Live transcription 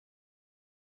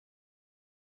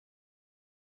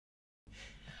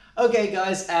Okay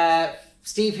guys,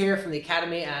 Steve here from the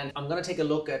Academy, and I'm going to take a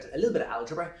look at a little bit of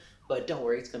algebra, but don't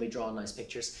worry, it's going to be drawing nice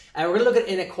pictures. We're going to look at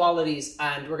inequalities,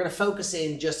 and we're going to focus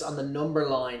in just on the number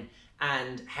line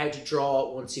and how to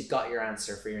draw once you've got your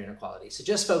answer for your inequality. So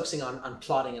just focusing on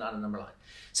plotting it on a number line.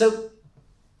 So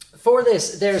for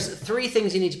this, there's three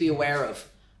things you need to be aware of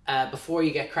before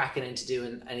you get cracking into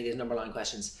doing any of these number line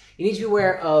questions. You need to be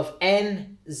aware of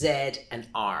n, z, and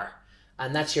r.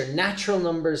 And that's your natural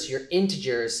numbers, your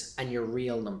integers, and your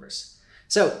real numbers.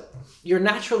 So your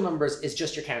natural numbers is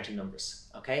just your counting numbers,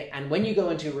 okay? And when you go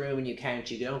into a room and you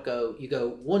count, you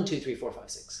go 1, 2, 3, 4, 5,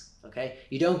 6, okay?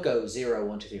 You don't go 0,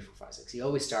 1, 2, 3, 4, 5, 6. You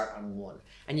always start on 1,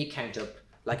 and you count up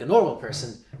like a normal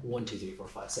person, 1, 2, 3, 4,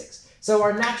 5, 6. So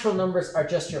our natural numbers are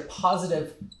just your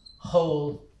positive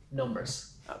whole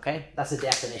numbers, okay? That's a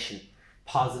definition,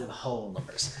 positive whole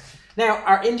numbers. Now,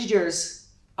 our integers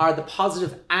are the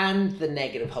positive and the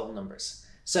negative whole numbers.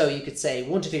 So you could say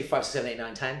 1, 2, 3, 4, 5, 6, 7, 8,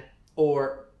 9, 10,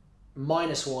 or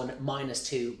 -1,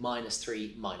 -2,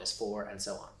 -3, -4, and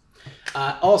so on.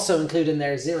 Also include in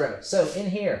there 0. So in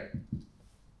here,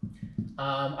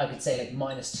 I could say like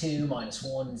 -2,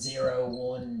 -1, 0,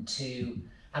 1, 2,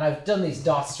 and I've done these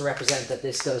dots to represent that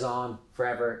this goes on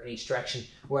forever in each direction,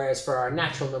 whereas for our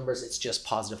natural numbers, it's just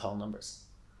positive whole numbers.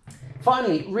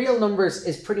 Finally, real numbers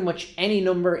is pretty much any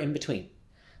number in between.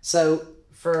 So,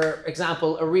 for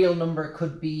example, a real number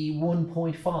could be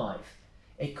 1.5.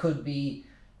 It could be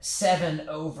 7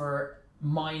 over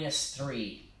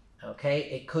 -3. Okay,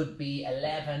 it could be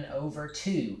 11 over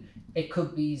 2. It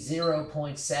could be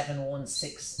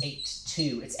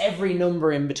 0.71682. It's every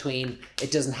number in between. It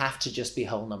doesn't have to just be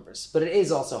whole numbers, but it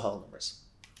is also whole numbers.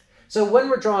 So when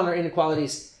we're drawing our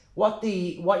inequalities, what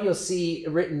you'll see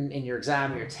written in your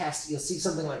exam or your test, you'll see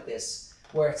something like this,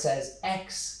 where it says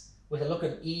x with a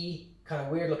looking E, kind of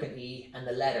weird looking E, and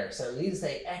the letter. So it'll either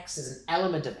say x is an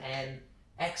element of n,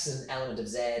 x is an element of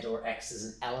z, or x is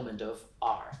an element of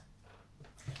r.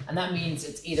 And that means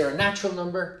it's either a natural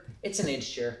number, it's an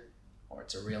integer, or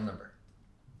it's a real number.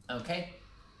 Okay?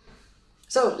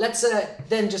 So let's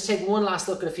then just take one last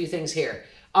look at a few things here.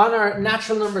 On our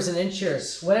natural numbers and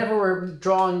integers, whenever we're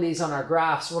drawing these on our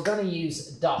graphs, we're going to use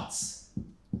dots.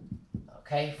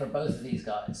 Okay, for both of these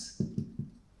guys.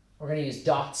 We're going to use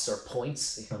dots or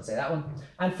points, if you want to say that one.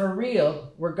 And for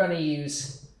real, we're going to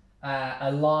use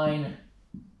a line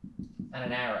and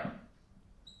an arrow.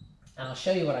 And I'll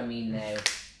show you what I mean now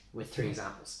with 3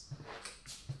 examples.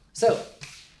 So,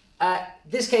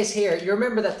 this case here, you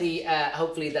remember that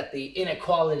hopefully that the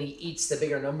inequality eats the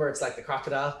bigger number. It's like the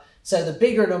crocodile. So the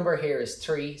bigger number here is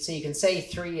 3. So you can say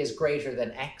 3 is greater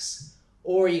than x,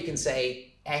 or you can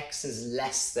say x is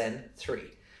less than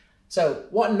 3. So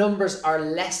what numbers are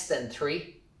less than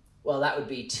 3? Well, that would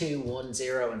be 2, 1,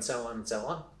 0, and so on and so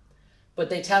on. But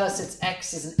they tell us it's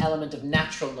x is an element of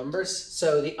natural numbers.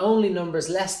 So the only numbers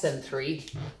less than 3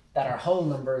 that are whole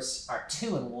numbers are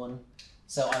 2 and 1.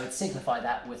 So I would signify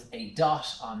that with a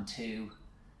dot on 2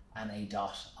 and a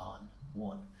dot on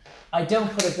 1. I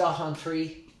don't put a dot on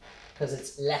 3 because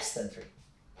it's less than 3.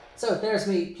 So there's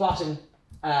me plotting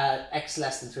x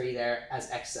less than 3 there as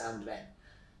x is an element of n.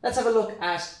 Let's have a look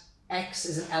at x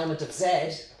is an element of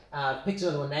z. Picked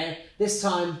another one now. This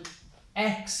time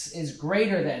x is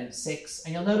greater than 6,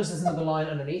 and you'll notice there's another line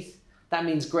underneath. That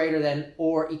means greater than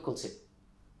or equal to.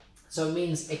 So it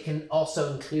means it can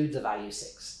also include the value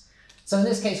 6. So in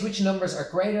this case, which numbers are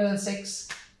greater than 6?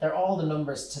 They're all the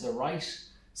numbers to the right.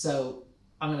 So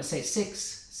I'm going to say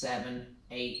 6, 7,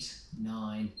 8,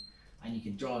 9, and you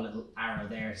can draw a little arrow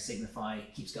there to signify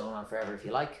it keeps going on forever if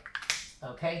you like.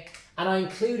 Okay, and I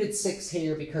included 6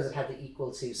 here because it had the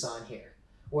equal to sign here,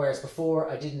 whereas before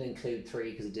I didn't include 3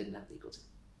 because it didn't have the equal to.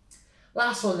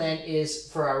 Last one then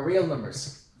is for our real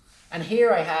numbers, and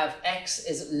here I have x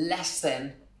is less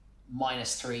than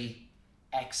 -3,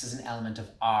 x is an element of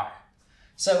r.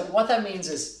 So what that means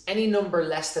is any number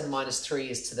less than -3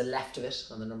 is to the left of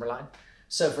it on the number line.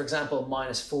 So for example,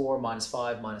 -4,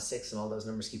 -5, -6, and all those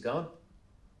numbers keep going.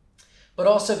 But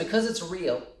also because it's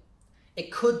real,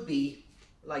 it could be,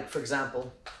 like for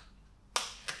example,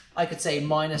 I could say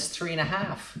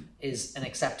 -3.5 is an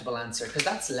acceptable answer because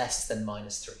that's less than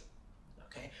 -3.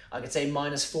 Okay, I could say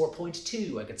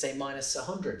 -4.2, I could say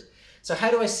 -100. So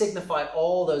how do I signify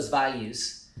all those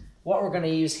values? What we're going to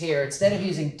use here, instead of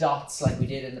using dots like we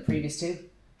did in the previous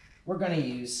two, we're going to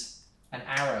use an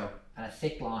arrow and a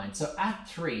thick line. So at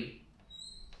 3,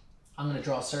 I'm going to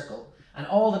draw a circle, and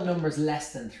all the numbers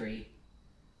less than 3,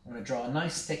 I'm going to draw a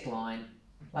nice thick line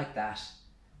like that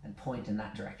and point in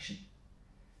that direction.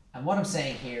 And what I'm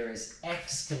saying here is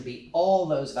x can be all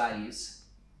those values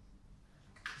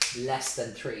less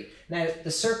than 3. Now,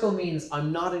 the circle means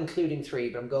I'm not including 3,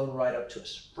 but I'm going right up to it.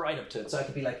 Right up to it. So I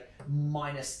could be like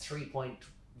minus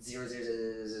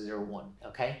 3.00001,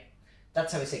 okay?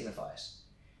 That's how we signify it.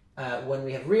 When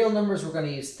we have real numbers, we're going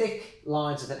to use thick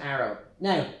lines with an arrow.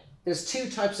 Now, there's two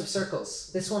types of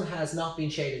circles. This one has not been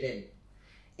shaded in.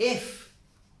 If,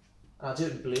 I'll do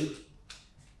it in blue,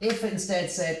 if it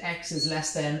instead said x is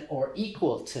less than or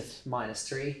equal to minus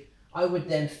 3, I would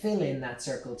then fill in that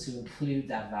circle to include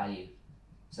that value.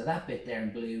 So that bit there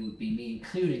in blue would be me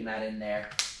including that in there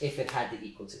if it had the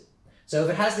equal to. So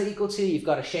if it has the equal to, you've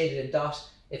got a shaded in dot.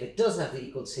 If it doesn't have the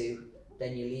equal to,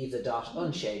 then you leave the dot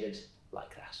unshaded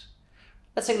like that.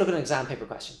 Let's take a look at an exam paper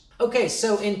question. Okay,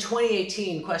 so in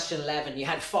 2018, question 11, you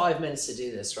had 5 minutes to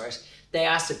do this, right? They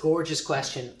asked a gorgeous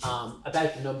question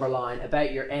about the number line,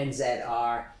 about your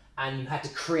NZR, and you had to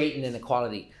create an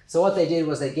inequality. So what they did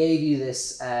was they gave you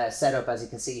this setup, as you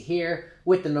can see here,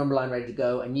 with the number line ready to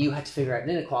go, and you had to figure out an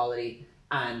inequality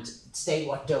and state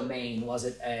what domain. Was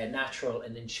it natural,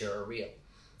 an integer, or real?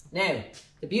 Now,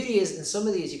 the beauty is in some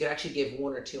of these, you could actually give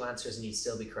 1 or 2 answers and you'd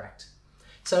still be correct.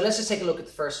 So let's just take a look at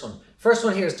the first one. First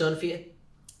one here is done for you.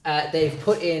 They've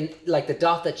put in like the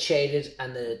dot that's shaded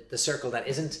and the circle that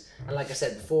isn't. And like I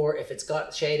said before, if it's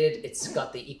got shaded, it's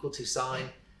got the equal to sign.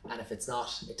 And if it's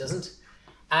not, it doesn't.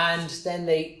 And then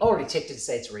they already ticked it to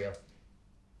say it's real.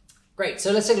 Great,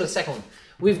 so let's take a look at the second one.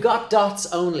 We've got dots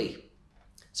only.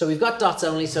 So we've got dots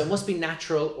only, so it must be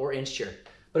natural or integer.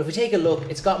 But if we take a look,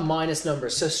 it's got minus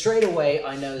numbers. So straight away,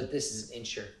 I know that this is an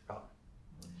integer problem.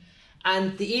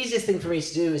 And the easiest thing for me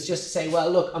to do is just to say, well,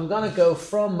 look, I'm going to go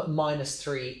from minus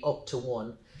 3 up to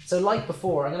 1. So like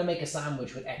before, I'm going to make a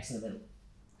sandwich with x in the middle.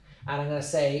 And I'm going to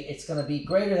say it's going to be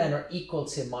greater than or equal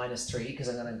to minus 3 because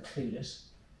I'm going to include it.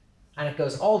 And it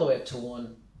goes all the way up to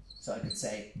 1. So I could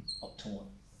say up to 1.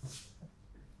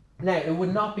 Now, it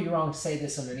would not be wrong to say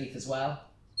this underneath as well,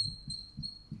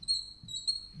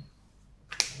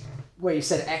 where you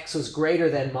said x was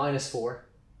greater than minus 4,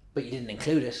 but you didn't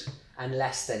include it, and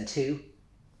less than 2.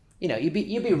 You know, you'd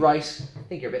be right. I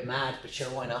think you're a bit mad, but sure,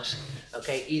 why not?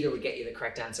 Okay, either would get you the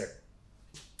correct answer.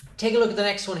 Take a look at the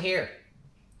next one here.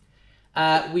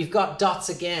 We've got dots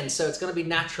again, so it's going to be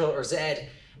natural or z.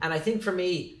 And I think for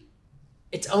me,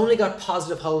 it's only got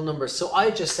positive whole numbers. So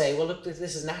I just say, well, look,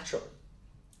 this is natural.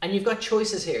 And you've got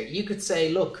choices here. You could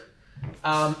say, look,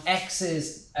 x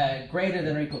is greater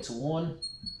than or equal to 1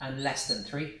 and less than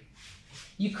 3.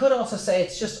 You could also say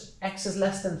it's just x is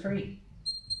less than 3.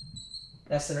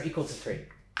 Less than or equal to 3.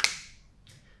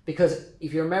 Because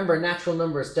if you remember, natural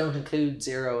numbers don't include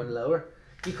 0 and lower.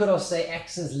 You could also say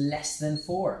x is less than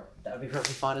 4. That would be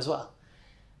perfectly fine as well.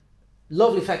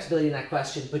 Lovely flexibility in that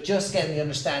question, but just getting the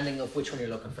understanding of which one you're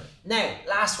looking for. Now,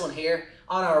 last one here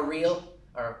on our reel,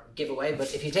 or giveaway,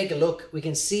 but if you take a look, we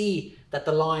can see that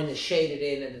the line is shaded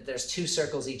in and that there's 2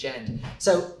 circles each end.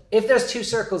 So if there's 2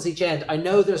 circles each end, I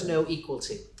know there's no equal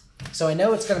to. So I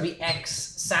know it's going to be x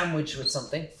sandwiched with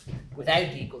something without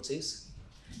the equal to's.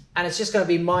 And it's just going to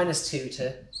be minus 2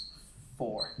 to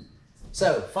 4.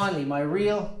 So finally, my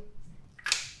reel,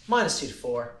 minus 2 to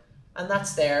 4. And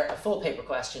that's there, a full paper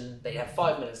question that you have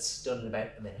 5 minutes done in about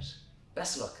a minute.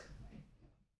 Best of luck.